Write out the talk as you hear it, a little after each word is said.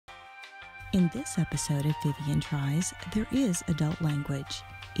In this episode of Vivian Tries, there is adult language.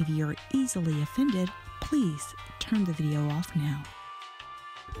 If you're easily offended, please turn the video off now.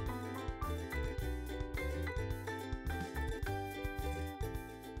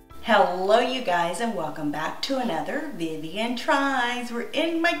 Hello you guys, and welcome back to another Vivian Tries. We're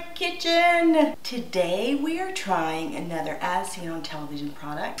in my kitchen. Today we are trying another as seen on television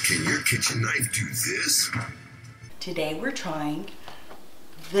product. Can your kitchen knife do this? Today we're trying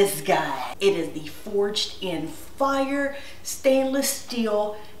this guy. It is the forged in fire, stainless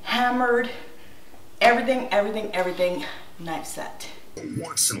steel, hammered, everything knife set. A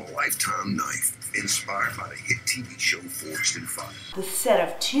once-in-a-lifetime knife inspired by the hit TV show Forged in Fire. The set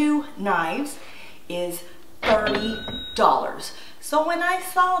of 2 knives is $30. So when I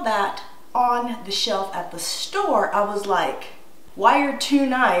saw that on the shelf at the store, I was like, why are 2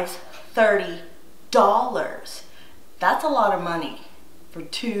 knives $30? That's a lot of money for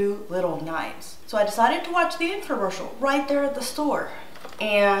 2 little knives. So I decided to watch the infomercial right there at the store.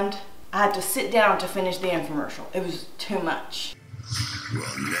 And I had to sit down to finish the infomercial. It was too much.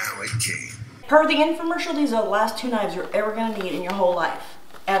 Well, now it came. Per the infomercial, these are the last 2 knives you're ever gonna need in your whole life.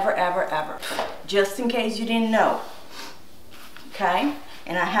 Ever. Just in case you didn't know. Okay?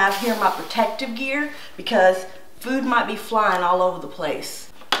 And I have here my protective gear because food might be flying all over the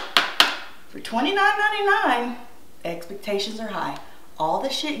place. For $29.99, expectations are high. All the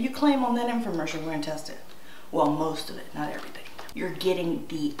shit you claim on that infomercial, we're gonna test it. Well, most of it, not everything. You're getting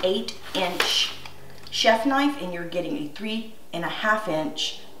the 8-inch chef knife and you're getting a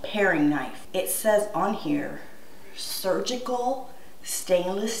 3.5-inch paring knife. It says on here, surgical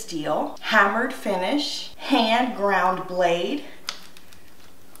stainless steel, hammered finish, hand ground blade.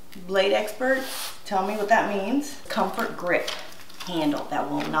 Blade expert, tell me what that means. Comfort grip handle that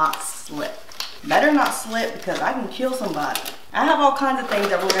will not slip. Better not slip because I can kill somebody. I have all kinds of things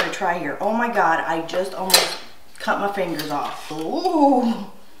that we're gonna try here. Oh my God, I just almost cut my fingers off. Ooh.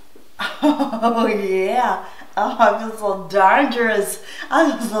 Oh yeah. Oh, I feel so dangerous.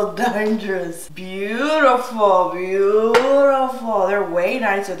 I feel so dangerous. Beautiful. They're way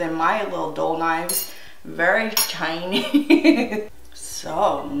nicer than my little dull knives. Very tiny.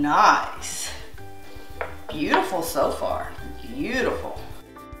 So nice. Beautiful so far. Beautiful.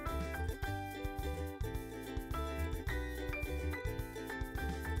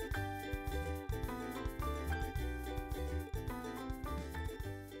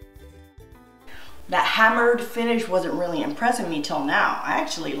 That hammered finish wasn't really impressing me till now. I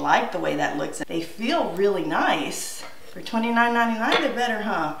actually like the way that looks. They feel really nice. For $29.99, they're better,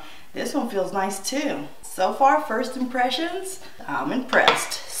 huh? This one feels nice too. So far, first impressions, I'm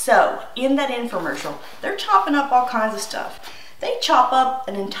impressed. So, in that infomercial, they're chopping up all kinds of stuff. They chop up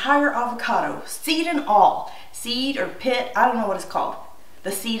an entire avocado, seed and all. Seed or pit, I don't know what it's called.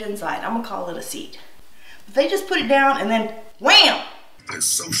 The seed inside, I'm gonna call it a seed. But they just put it down and then wham! It's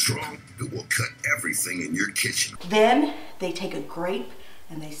so strong, it will cut everything in your kitchen. Then they take a grape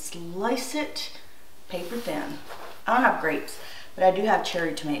and they slice it paper thin. I don't have grapes, but I do have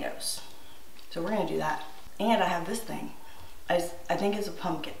cherry tomatoes. So we're gonna do that. And I have this thing. I think it's a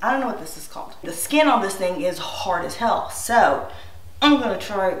pumpkin. I don't know what this is called. The skin on this thing is hard as hell. So I'm gonna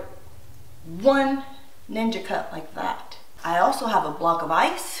try 1 ninja cut like that. I also have a block of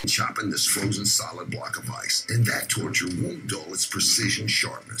ice. Chopping this frozen solid block of ice, and that torture won't dull its precision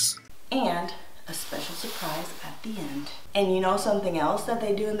sharpness. And a special surprise at the end. And you know something else that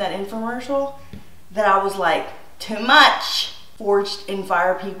they do in that infomercial that I was like, too much. Forged in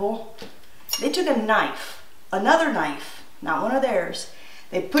fire people. They took a knife, another knife, not one of theirs.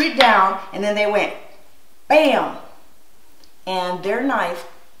 They put it down and then they went, bam. And their knife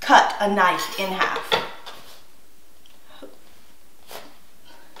cut a knife in half.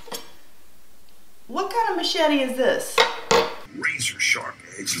 What kind of machete is this? Razor sharp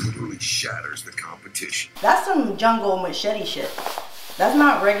edge literally shatters the competition. That's some jungle machete shit. That's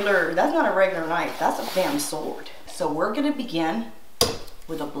not a regular knife. That's a damn sword. So we're gonna begin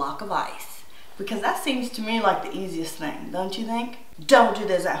with a block of ice because that seems to me like the easiest thing, don't you think? Don't do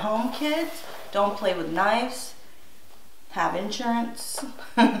this at home, kids. Don't play with knives. Have insurance.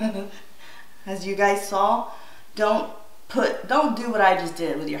 As you guys saw, don't do what I just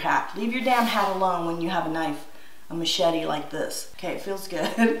did with your hat. Leave your damn hat alone when you have a knife, a machete like this. Okay, it feels good.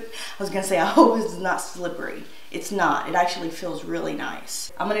 I was gonna say, I hope it's not slippery. It's not. It actually feels really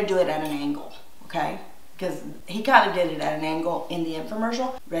nice. I'm gonna do it at an angle, okay? Because he kind of did it at an angle in the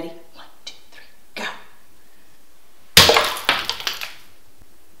infomercial. Ready? 1, 2, 3, go.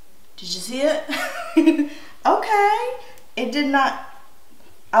 Did you see it? Okay. It did not.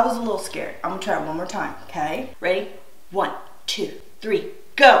 I was a little scared. I'm gonna try it one more time, okay? Ready? 1, 2, 3,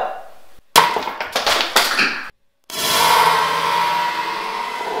 go.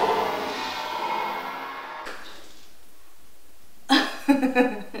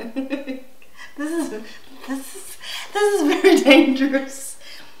 dangerous.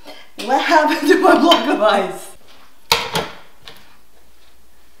 What happened to my block of ice?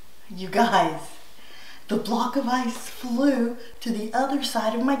 You guys, the block of ice flew to the other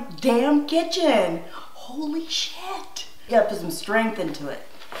side of my damn kitchen. Holy shit. You gotta put some strength into it.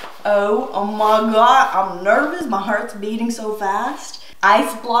 Oh my God, I'm nervous. My heart's beating so fast.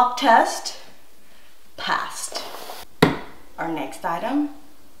 Ice block test passed. Our next item,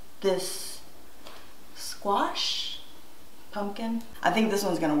 this squash pumpkin. I think this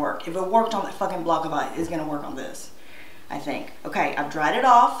one's gonna work. If it worked on that fucking block of ice, it's gonna work on this, I think. Okay, I've dried it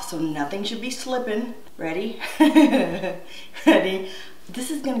off, so nothing should be slipping. Ready? Ready?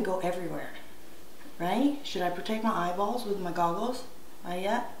 This is gonna go everywhere, right? Should I protect my eyeballs with my goggles? Not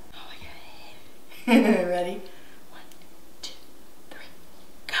yet? Oh my God. Ready? 1, 2, 3,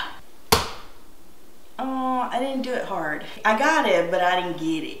 go. Oh, I didn't do it hard. I got it, but I didn't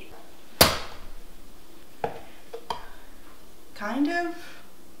get it. Kind of.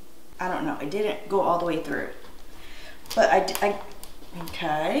 I don't know. I didn't go all the way through. But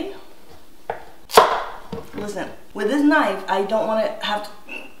okay. Listen, with this knife, I don't want to have to,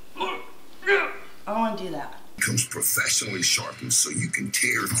 I don't want to do that. Comes professionally sharpened so you can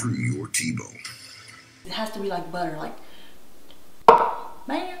tear through your T-bone. It has to be like butter, like,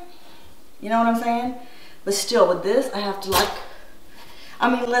 bam. You know what I'm saying? But still, with this, I have to like, I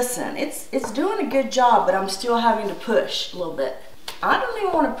mean, listen, it's doing a good job, but I'm still having to push a little bit. I don't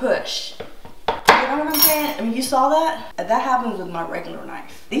even want to push. You know what I'm saying? I mean, you saw that? That happens with my regular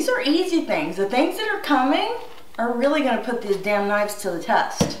knife. These are easy things. The things that are coming are really going to put these damn knives to the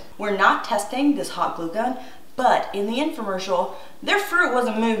test. We're not testing this hot glue gun, but in the infomercial, their fruit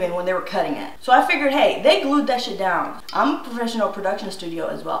wasn't moving when they were cutting it. So I figured, hey, they glued that shit down. I'm a professional production studio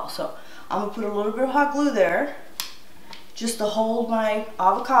as well, so I'm going to put a little bit of hot glue there just to hold my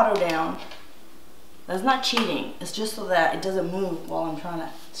avocado down. That's not cheating. It's just so that it doesn't move while I'm trying to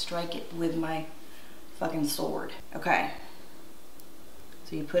strike it with my fucking sword. Okay.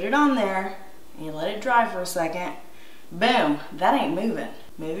 So you put it on there and you let it dry for a second. Boom. That ain't moving.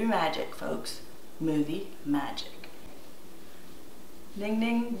 Movie magic, folks. Movie magic. Ding,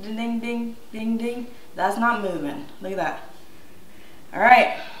 ding, ding, ding, ding, ding, ding. That's not moving. Look at that. All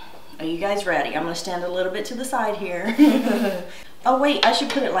right. Are you guys ready? I'm going to stand a little bit to the side here. Oh, wait. I should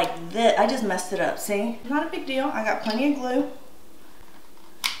put it like this. I just messed it up. See? Not a big deal. I got plenty of glue.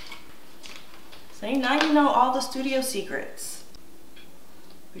 See? Now you know all the studio secrets.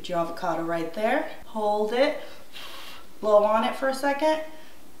 Put your avocado right there. Hold it. Blow on it for a second.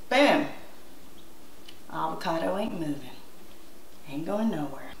 Boom. Avocado ain't moving. Ain't going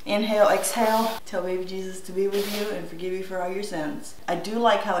nowhere. Inhale, exhale. Tell baby Jesus to be with you and forgive you for all your sins. I do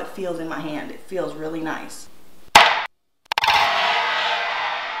like how it feels in my hand. It feels really nice. I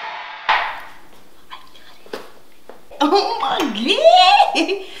got it. Oh my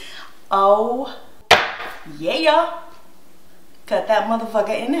God. Oh yeah. Cut that motherfucker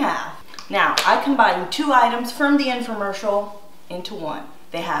in half. Now, I combined 2 items from the infomercial into one.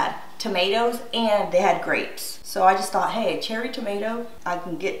 They had tomatoes and they had grapes. So I just thought, hey, cherry tomato, I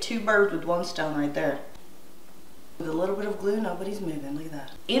can get 2 birds with 1 stone right there. With a little bit of glue, nobody's moving. Look at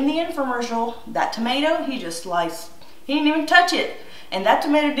that. In the infomercial, that tomato, he just sliced. He didn't even touch it. And that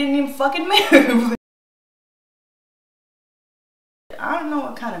tomato didn't even fucking move. I don't know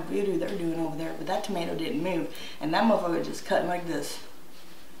what kind of voodoo they're doing over there, but that tomato didn't move. And that motherfucker just cutting like this.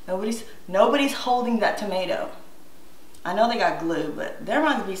 Nobody's holding that tomato. I know they got glue, but there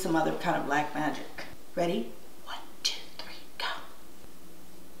might be some other kind of black magic. Ready? 1, 2, 3, go.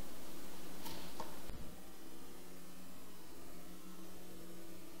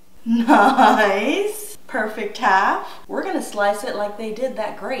 Nice. Perfect half. We're gonna slice it like they did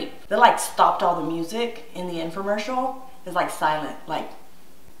that grape. They like stopped all the music in the infomercial. It's like silent, like.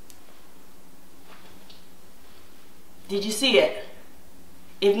 Did you see it?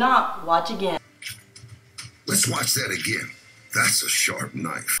 If not, watch again. Let's watch that again. That's a sharp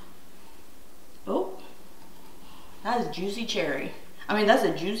knife. Oh, that is juicy cherry. I mean, that's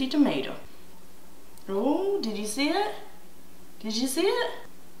a juicy tomato. Oh, did you see it? Did you see it?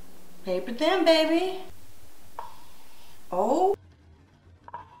 Paper thin, baby. Oh.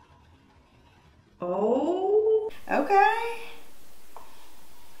 Oh. Okay.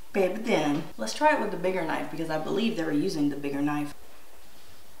 Paper thin. Let's try it with the bigger knife because I believe they were using the bigger knife.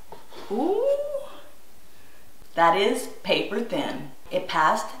 Ooh. That is paper thin. It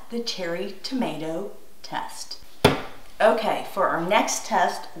passed the cherry tomato test. Okay, for our next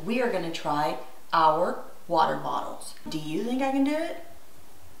test, we are going to try our water bottles. Do you think I can do it?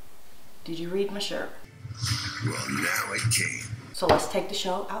 Did you read my shirt? Well, now it came. So let's take the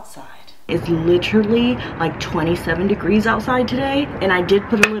show outside. It's literally like 27 degrees outside today, and I did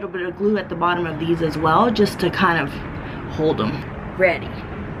put a little bit of glue at the bottom of these as well, just to kind of hold them. Ready?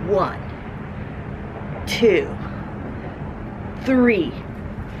 1, 2, 3.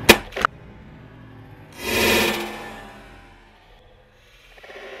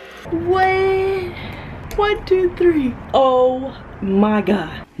 What? 1, 2, 3. Oh my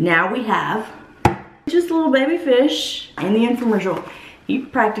God. Now we have just a little baby fish. In the infomercial, he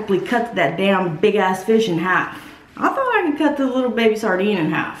practically cuts that damn big ass fish in half. I thought I could cut the little baby sardine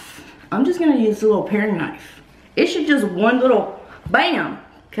in half. I'm just gonna use a little paring knife. It should just one little bam,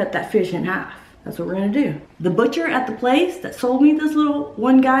 cut that fish in half. That's what we're gonna do. The butcher at the place that sold me this little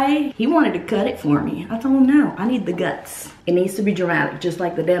one guy, he wanted to cut it for me. I told him no, I need the guts. It needs to be dramatic, just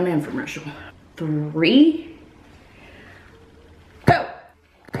like the damn infomercial. 3, go.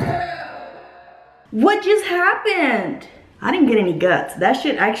 What just happened? I didn't get any guts. That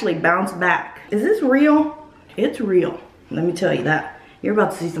shit actually bounced back. Is this real? It's real. Let me tell you that. You're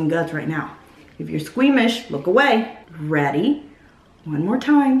about to see some guts right now. If you're squeamish, look away. Ready? One more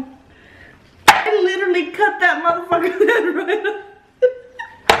time. I literally cut that motherfucker's head right off.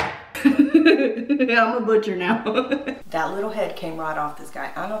 I'm a butcher now. That little head came right off this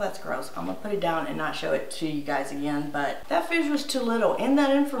guy. I know that's gross. I'm gonna put it down and not show it to you guys again, but that fish was too little. In that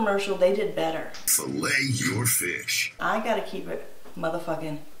infomercial, they did better. Fillet your fish. I gotta keep it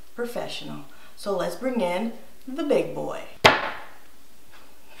motherfucking professional. So let's bring in the big boy.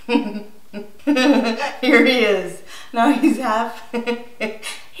 Here he is. Now he's half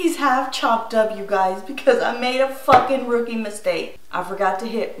chopped up, you guys, because I made a fucking rookie mistake. I forgot to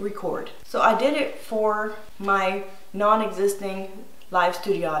hit record. So I did it for my non-existing live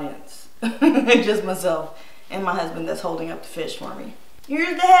studio audience. Just myself and my husband that's holding up the fish for me.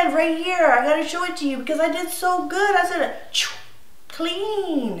 Here's the head right here. I gotta show it to you because I did so good. I said,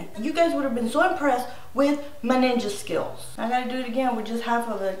 clean. You guys would have been so impressed with my ninja skills. I gotta do it again with just half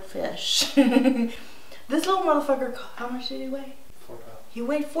of a fish. This little motherfucker, how much did he weigh? 4 pounds. He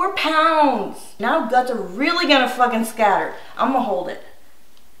weighed 4 pounds. Now guts are really gonna fucking scatter. I'm gonna hold it.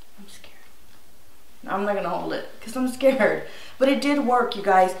 I'm scared. I'm not gonna hold it because I'm scared. But it did work, you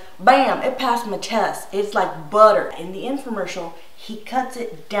guys. Bam, it passed my test. It's like butter. In the infomercial, he cuts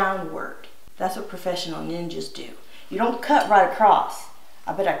it downward. That's what professional ninjas do. You don't cut right across.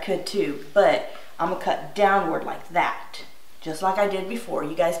 I bet I could too, but I'm gonna cut downward like that. Just like I did before.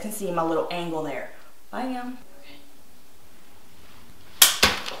 You guys can see my little angle there. Bam.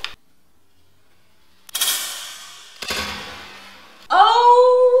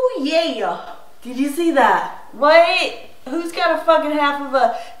 Oh yeah! Did you see that? Wait, who's got a fucking half of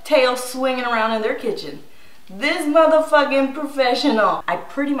a tail swinging around in their kitchen? This motherfucking professional. I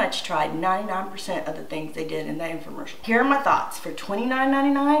pretty much tried 99% of the things they did in that infomercial. Here are my thoughts. For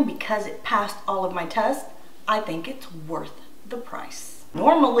 $29.99, because it passed all of my tests, I think it's worth the price.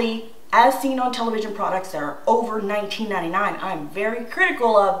 Normally, as seen on television products that are over $19.99, I'm very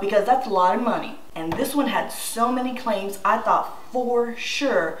critical of because that's a lot of money. And this one had so many claims, I thought for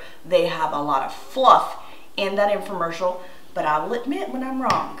sure they have a lot of fluff in that infomercial, but I will admit when I'm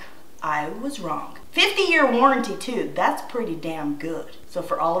wrong. I was wrong. 50-year warranty too, that's pretty damn good. So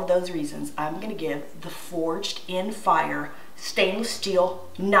for all of those reasons, I'm gonna give the Forged in Fire stainless steel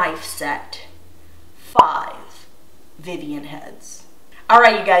knife set 5 Vivian heads.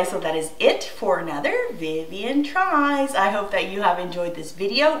 Alright you guys, so that is it for another Vivian Tries. I hope that you have enjoyed this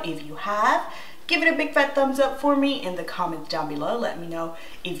video. If you have, give it a big fat thumbs up for me in the comments down below. Let me know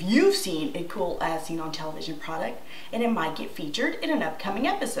if you've seen a cool as seen on television product and it might get featured in an upcoming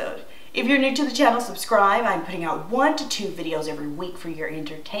episode. If you're new to the channel, subscribe. I'm putting out 1 to 2 videos every week for your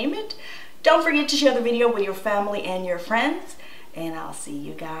entertainment. Don't forget to share the video with your family and your friends. And I'll see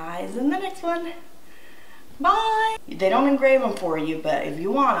you guys in the next one. Bye. They don't engrave them for you, but if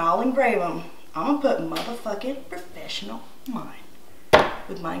you want, I'll engrave them. I'm gonna put motherfucking professional mine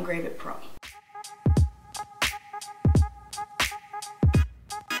with my Engrave It Pro.